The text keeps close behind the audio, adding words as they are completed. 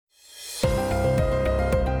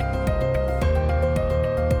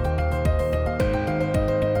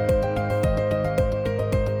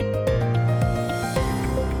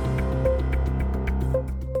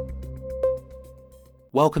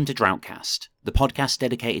Welcome to Droughtcast, the podcast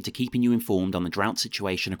dedicated to keeping you informed on the drought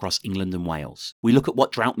situation across England and Wales. We look at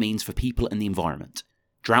what drought means for people and the environment.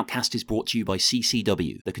 Droughtcast is brought to you by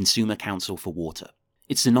CCW, the Consumer Council for Water.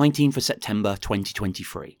 It's the 19th of September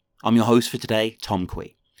 2023. I'm your host for today, Tom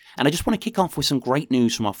Quee. And I just want to kick off with some great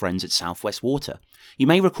news from our friends at South West Water. You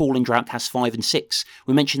may recall in Droughtcast 5 and 6,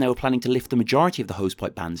 we mentioned they were planning to lift the majority of the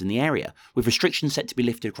hosepipe bans in the area, with restrictions set to be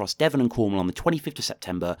lifted across Devon and Cornwall on the 25th of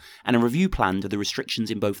September, and a review planned of the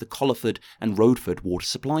restrictions in both the Colliford and Rodeford water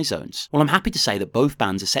supply zones. Well, I'm happy to say that both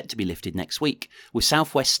bans are set to be lifted next week, with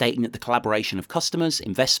South West stating that the collaboration of customers,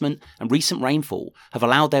 investment, and recent rainfall have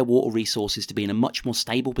allowed their water resources to be in a much more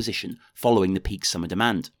stable position following the peak summer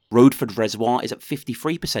demand. Rodeford Reservoir is at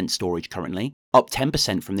 53% storage currently, up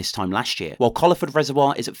 10% from this time last year, while Colliford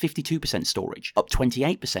Reservoir is at 52% storage, up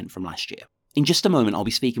 28% from last year. In just a moment, I'll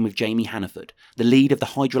be speaking with Jamie Hannaford, the lead of the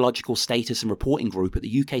Hydrological Status and Reporting Group at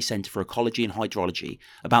the UK Centre for Ecology and Hydrology,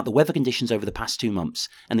 about the weather conditions over the past 2 months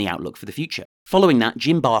and the outlook for the future. Following that,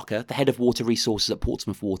 Jim Barker, the head of water resources at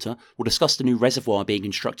Portsmouth Water, will discuss the new reservoir being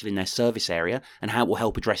constructed in their service area and how it will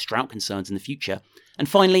help address drought concerns in the future. And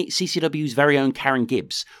finally, CCW's very own Karen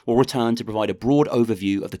Gibbs will return to provide a broad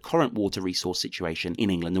overview of the current water resource situation in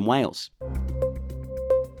England and Wales.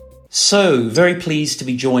 So, very pleased to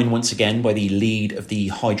be joined once again by the lead of the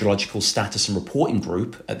Hydrological Status and Reporting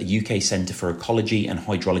Group at the UK Centre for Ecology and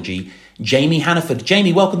Hydrology, Jamie Hannaford.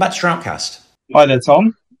 Jamie, welcome back to Droughtcast. Hi there,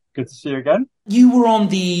 Tom. Good to see you again. You were on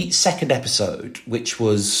the second episode, which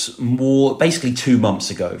was basically 2 months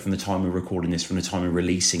ago from the time we're recording this, from the time we're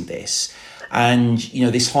releasing this. And, you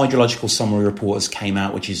know, this hydrological summary report has came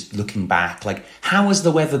out, which is looking back. Like, how has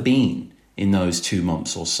the weather been in those 2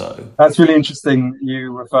 months or so? That's really interesting.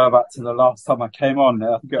 You refer back to the last time I came on.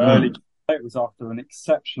 I think early, it was after an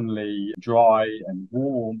exceptionally dry and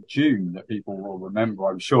warm June that people will remember,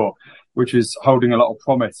 I'm sure, which is holding a lot of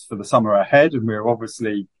promise for the summer ahead. And we're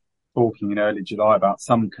obviously talking in early July about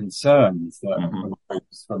some concerns that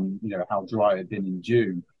arose from, you know, how dry it had been in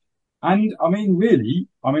June. And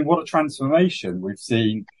what a transformation we've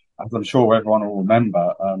seen, as I'm sure everyone will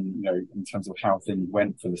remember, in terms of how things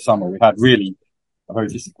went for the summer. We had really a very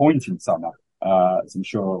disappointing summer, as I'm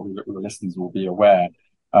sure all the listeners will be aware.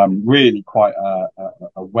 Really quite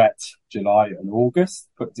a wet July and August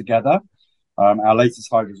put together. Our latest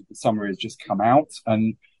hydrological summary has just come out,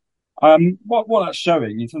 and what that's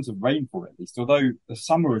showing in terms of rainfall, at least, although the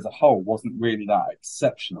summer as a whole wasn't really that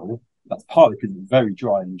exceptional, that's partly because it was very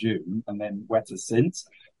dry in June and then wetter since.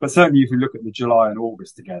 But certainly if you look at the July and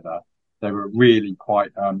August together, they were really quite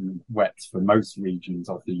wet for most regions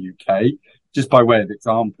of the UK. Just by way of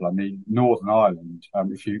example, I mean, Northern Ireland,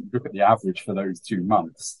 if you look at the average for those 2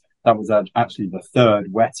 months, that was actually the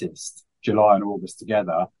third wettest July and August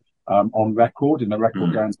together on record, and the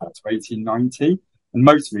record going back to 1890. And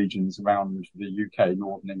most regions around the UK,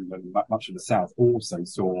 Northern England, much of the South, also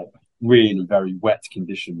saw really very wet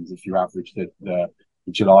conditions if you average the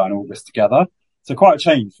July and August together. So quite a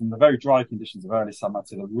change from the very dry conditions of early summer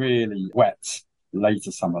to the really wet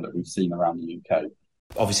later summer that we've seen around the UK.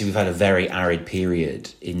 Obviously, we've had a very arid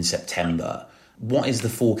period in September. What is the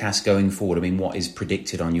forecast going forward? I mean, what is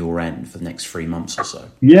predicted on your end for the next 3 months or so?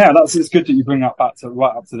 Yeah, it's good that you bring that back to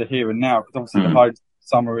right up to the here and now, because obviously the high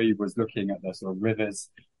summary was looking at the sort of rivers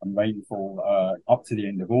and rainfall up to the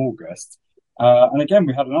end of August. And again,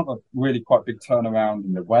 we had another really quite big turnaround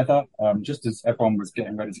in the weather, just as everyone was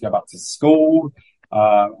getting ready to go back to school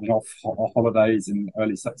and off holidays in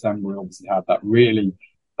early September. We obviously had that really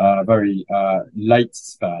very late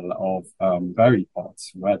spell of very hot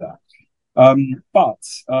weather. But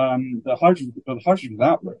the hydrogen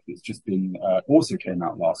outlook has just been also came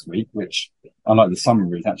out last week, which, unlike the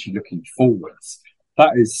summary, is actually looking forwards.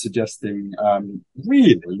 That is suggesting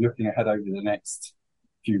really looking ahead over the next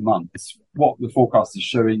few months. What the forecast is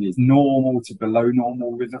showing is normal to below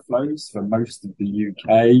normal river flows for most of the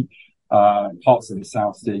UK. Parts of the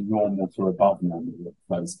south seeing normal to above normal river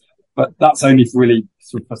flows. But that's only really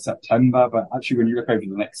sort of for September. But actually, when you look over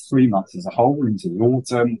the next 3 months as a whole into the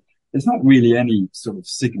autumn, there's not really any sort of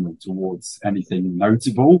signal towards anything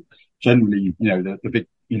notable. Generally, the big,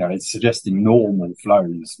 it's suggesting normal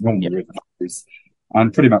flows, normal river flows,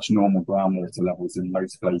 and pretty much normal groundwater levels in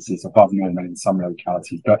most places, above normal in some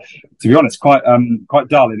localities. But to be honest, quite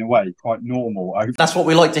dull in a way, quite normal. That's what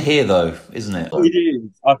we like to hear, though, isn't it? It is.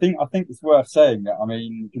 I think it's worth saying that. I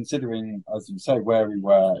mean, considering, as you say, where we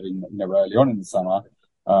were early on in the summer,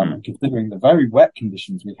 considering the very wet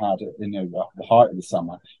conditions we had at the height of the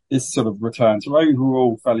summer, this sort of return to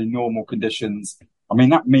overall fairly normal conditions. I mean,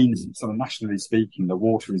 that means, sort of nationally speaking, the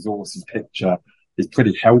water resources picture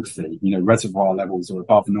pretty healthy. Reservoir levels are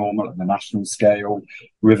above normal at the national scale.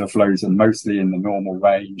 River flows are mostly in the normal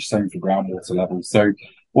range, same for groundwater levels. So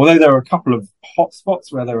although there are a couple of hot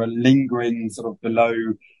spots where there are lingering sort of below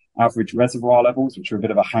average reservoir levels, which are a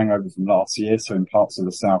bit of a hangover from last year, so in parts of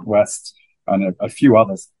the southwest and a few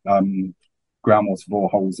other groundwater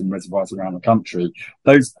boreholes and reservoirs around the country,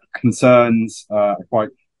 those concerns are quite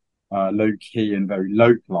low key and very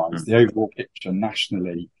localized. The overall picture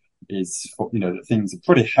nationally is, that things are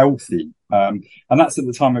pretty healthy. And that's at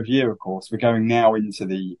the time of year, of course. We're going now into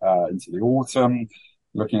the autumn,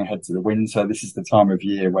 looking ahead to the winter. This is the time of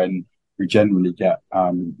year when we generally get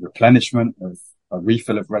replenishment of a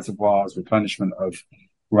refill of reservoirs, replenishment of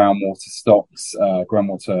groundwater stocks,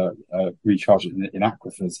 groundwater recharge in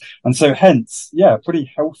aquifers. And so hence, a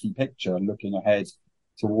pretty healthy picture looking ahead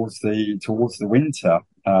towards the winter,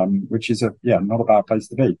 which is not a bad place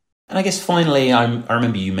to be. And I guess finally, I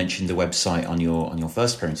remember you mentioned the website on your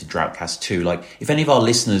first appearance at Droughtcast too. Like, if any of our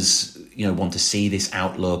listeners, want to see this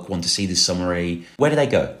outlook, want to see this summary, where do they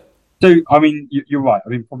go? So, I mean, you're right. I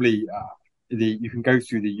mean, probably you can go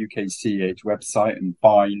through the UKCEH website and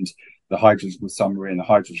find the hydrological summary and the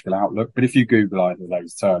hydrological outlook. But if you Google either of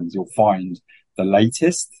those terms, you'll find the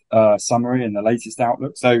latest summary and the latest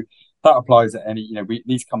outlook. So that applies at any,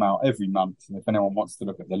 these come out every month. And if anyone wants to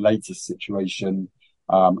look at the latest situation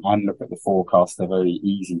and look at the forecast, they're very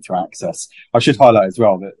easy to access. I should highlight as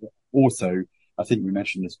well that also, I think we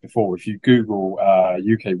mentioned this before, if you Google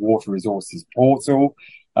UK Water Resources portal,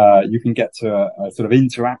 you can get to a sort of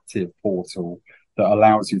interactive portal that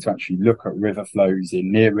allows you to actually look at river flows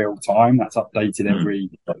in near real time. That's updated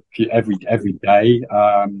every day.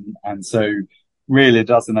 And so really it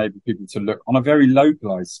does enable people to look on a very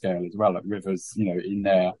localized scale as well at rivers, in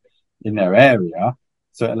their area.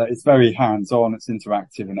 So it's very hands-on, it's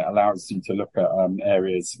interactive, and it allows you to look at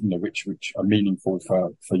areas, which are meaningful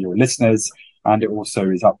for your listeners. And it also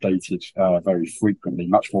is updated very frequently,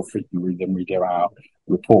 much more frequently than we do our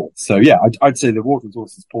reports. So I'd say the Water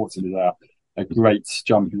Resources portal is a great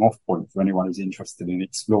jumping off point for anyone who's interested in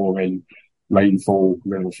exploring rainfall,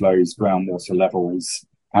 river flows, groundwater levels,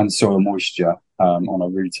 and soil moisture on a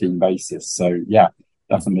routine basis. So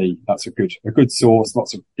definitely that's a good source.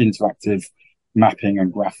 Lots of interactive mapping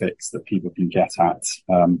and graphics that people can get at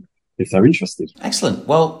if they're interested. Excellent.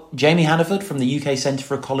 Well, Jamie Hannaford from the UK Centre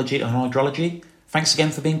for Ecology and Hydrology, thanks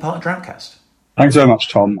again for being part of Droughtcast. Thanks very much,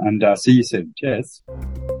 Tom, and see you soon. Cheers.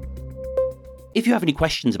 If you have any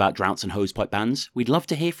questions about droughts and hosepipe bans, we'd love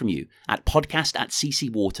to hear from you at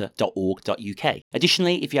podcast@ccwater.org.uk.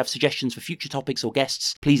 Additionally, if you have suggestions for future topics or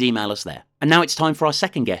guests, please email us there. And now it's time for our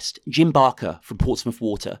second guest, Jim Barker from Portsmouth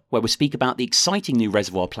Water, where we'll speak about the exciting new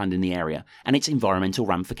reservoir planned in the area and its environmental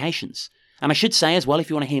ramifications. And I should say as well, if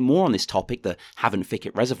you want to hear more on this topic, the Havant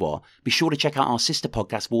Thicket Reservoir, be sure to check out our sister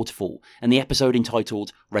podcast Waterfall and the episode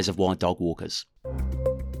entitled Reservoir Dog Walkers.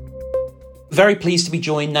 Very pleased to be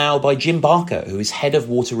joined now by Jim Barker, who is Head of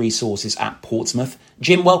Water Resources at Portsmouth.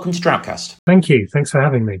 Jim, welcome to Droughtcast. Thank you. Thanks for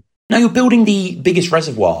having me. Now, you're building the biggest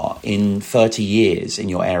reservoir in 30 years in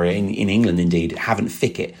your area, in England indeed, Havant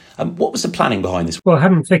Thicket. What was the planning behind this? Well,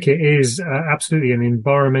 Havant Thicket is absolutely an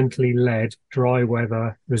environmentally led dry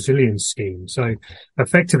weather resilience scheme. So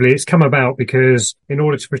effectively, it's come about because in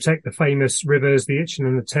order to protect the famous rivers, the Itchen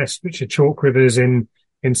and the Test, which are chalk rivers in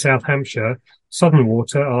South Hampshire, Southern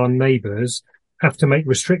Water, our neighbours, have to make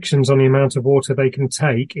restrictions on the amount of water they can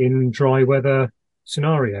take in dry weather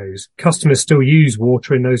scenarios. Customers still use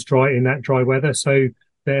water in that dry weather, so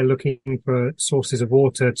they're looking for sources of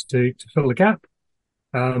water to fill the gap.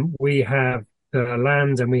 We have the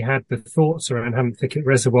land and we had the thoughts around Havant Thicket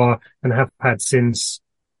Reservoir and have had since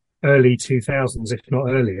early 2000s, if not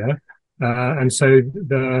earlier. And so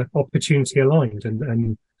the opportunity aligned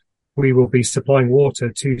and we will be supplying water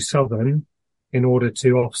to Southern in order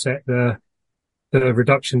to offset the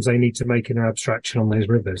reductions they need to make in their abstraction on those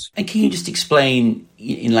rivers. And can you just explain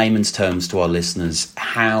in layman's terms to our listeners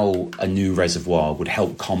how a new reservoir would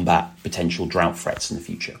help combat potential drought threats in the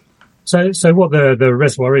future? So what the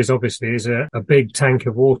reservoir is obviously is a big tank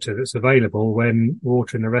of water that's available when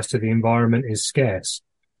water in the rest of the environment is scarce.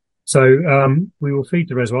 So we will feed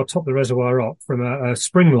the reservoir, top the reservoir up from a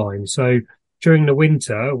spring line. So during the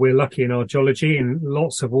winter, we're lucky in our geology and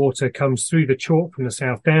lots of water comes through the chalk from the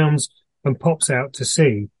South Downs and pops out to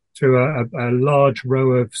sea through a large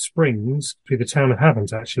row of springs through the town of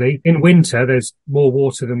Havant, actually. In winter, there's more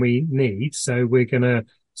water than we need, so we're going to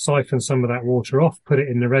siphon some of that water off, put it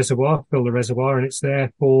in the reservoir, fill the reservoir, and it's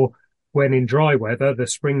there for when in dry weather, the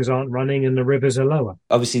springs aren't running and the rivers are lower.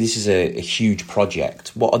 Obviously, this is a huge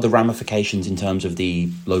project. What are the ramifications in terms of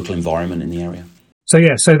the local environment in the area?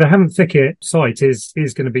 So the Hammond Thicket site is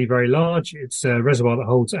going to be very large. It's a reservoir that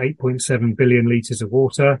holds 8.7 billion litres of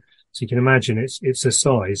water. So you can imagine it's a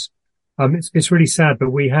size. It's really sad,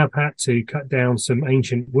 but we have had to cut down some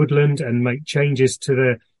ancient woodland and make changes to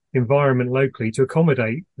the environment locally to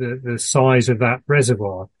accommodate the size of that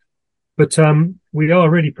reservoir. But we are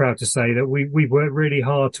really proud to say that we've worked really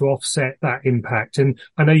hard to offset that impact. And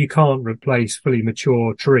I know you can't replace fully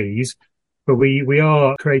mature trees, but we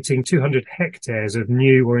are creating 200 hectares of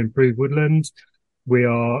new or improved woodland. We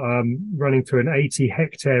are running through an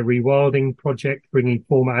 80-hectare rewilding project, bringing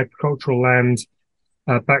former agricultural land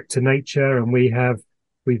back to nature. And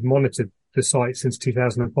we've monitored the site since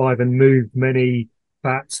 2005 and moved many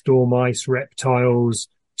bats, dormice, reptiles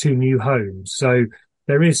to new homes. So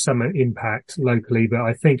there is some impact locally, but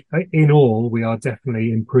I think in all, we are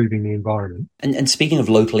definitely improving the environment. And speaking of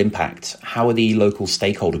local impact, how are the local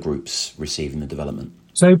stakeholder groups receiving the development?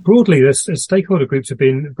 So broadly, the stakeholder groups have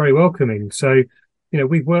been very welcoming. So,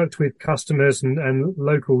 we've worked with customers and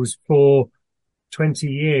locals for 20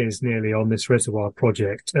 years nearly on this reservoir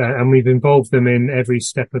project, and we've involved them in every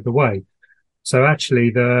step of the way. So actually,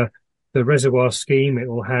 the reservoir scheme, it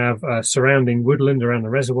will have surrounding woodland around the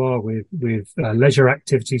reservoir with leisure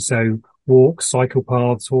activities, so walks, cycle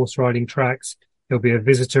paths, horse riding tracks. There'll be a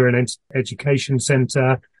visitor and education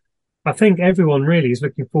centre. I think everyone really is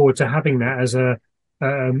looking forward to having that as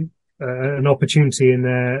an opportunity in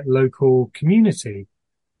their local community.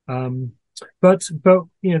 But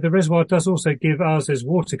the reservoir does also give us as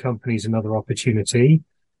water companies another opportunity.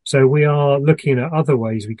 So we are looking at other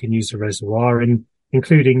ways we can use the reservoir,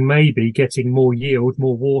 including maybe getting more yield,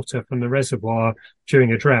 more water from the reservoir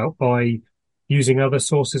during a drought by using other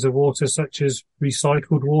sources of water, such as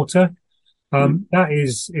recycled water. That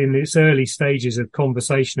is in its early stages of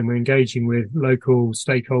conversation, and we're engaging with local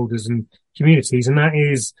stakeholders and communities. And that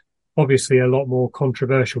is obviously a lot more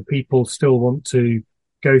controversial. People still want to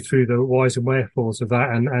go through the whys and wherefores of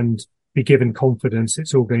that and be given confidence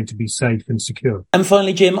it's all going to be safe and secure. And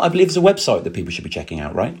finally, Jim, I believe there's a website that people should be checking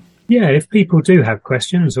out, right? Yeah, if people do have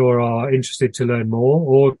questions or are interested to learn more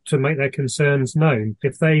or to make their concerns known,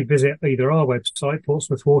 if they visit either our website,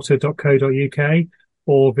 portsmouthwater.co.uk,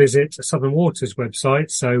 or visit Southern Water's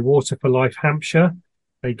website, so Water for Life Hampshire,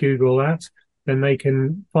 they Google that, then they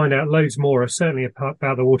can find out loads more, certainly about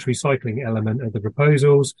the water recycling element of the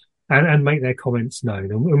proposals, and make their comments known.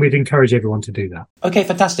 And we'd encourage everyone to do that. Okay,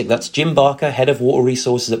 fantastic. That's Jim Barker, Head of Water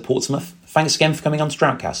Resources at Portsmouth. Thanks again for coming on to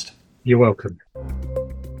Droughtcast. You're welcome.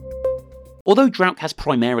 Although Droughtcast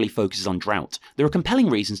primarily focuses on drought, there are compelling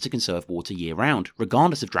reasons to conserve water year-round,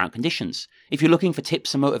 regardless of drought conditions. If you're looking for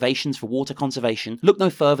tips and motivations for water conservation, look no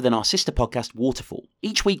further than our sister podcast, Waterfall.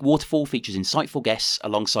 Each week, Waterfall features insightful guests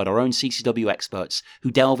alongside our own CCW experts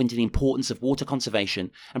who delve into the importance of water conservation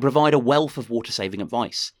and provide a wealth of water-saving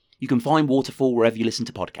advice. You can find Waterfall wherever you listen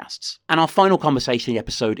to podcasts. And our final conversation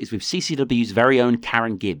episode is with CCW's very own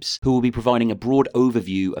Karen Gibbs, who will be providing a broad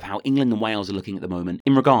overview of how England and Wales are looking at the moment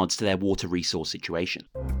in regards to their water resource situation.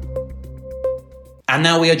 And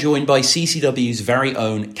now we are joined by CCW's very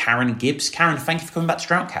own Karen Gibbs. Karen, thank you for coming back to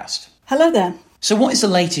Droughtcast. Hello there. So what is the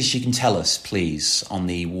latest you can tell us, please, on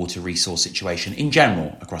the water resource situation in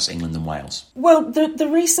general across England and Wales? Well, the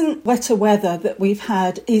recent wetter weather that we've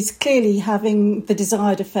had is clearly having the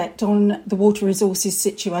desired effect on the water resources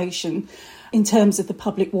situation in terms of the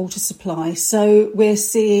public water supply. So we're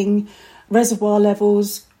seeing reservoir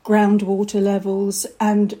levels, groundwater levels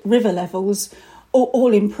and river levels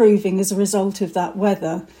all improving as a result of that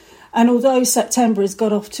weather. And although September has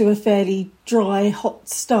got off to a fairly dry, hot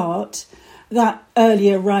start, that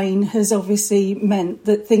earlier rain has obviously meant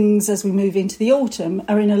that things as we move into the autumn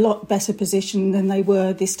are in a lot better position than they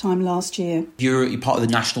were this time last year. You're part of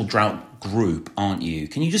the National Drought Group, aren't you?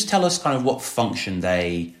 Can you just tell us kind of what function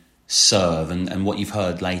they serve and what you've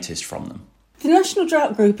heard latest from them? The National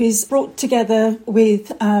Drought Group is brought together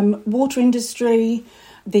with water industry,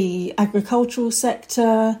 the agricultural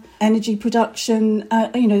sector, energy production,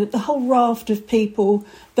 the whole raft of people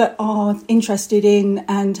that are interested in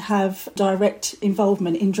and have direct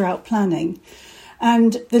involvement in drought planning.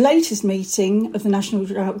 And the latest meeting of the National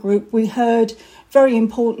Drought Group, we heard very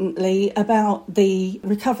importantly about the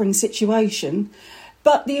recovering situation,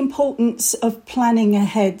 but the importance of planning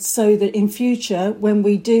ahead so that in future, when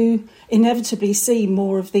we do inevitably see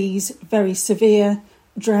more of these very severe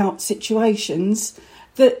drought situations,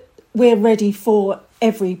 that we're ready for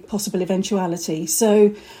every possible eventuality.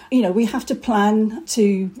 So, we have to plan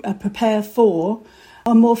to prepare for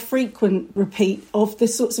a more frequent repeat of the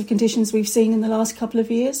sorts of conditions we've seen in the last couple of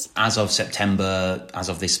years. As of September, as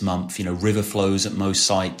of this month, river flows at most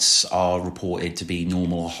sites are reported to be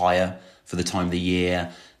normal or higher for the time of the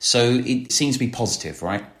year. So it seems to be positive,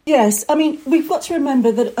 right? Yes. I mean, we've got to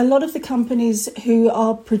remember that a lot of the companies who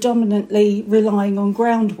are predominantly relying on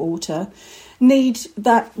groundwater need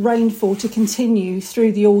that rainfall to continue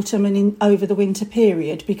through the autumn and over the winter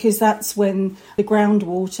period, because that's when the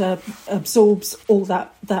groundwater absorbs all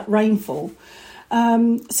that rainfall.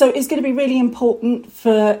 So it's going to be really important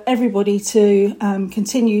for everybody to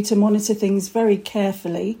continue to monitor things very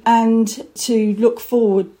carefully and to look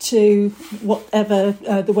forward to whatever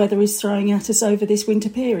the weather is throwing at us over this winter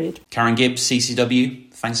period. Karen Gibbs,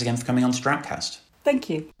 CCW, thanks again for coming on to Droughtcast. Thank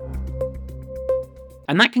you.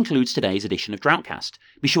 And that concludes today's edition of Droughtcast.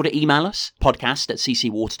 Be sure to email us,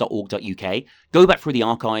 podcast@ccwater.org.uk, go back through the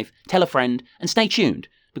archive, tell a friend, and stay tuned,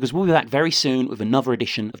 because we'll be back very soon with another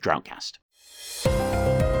edition of Droughtcast.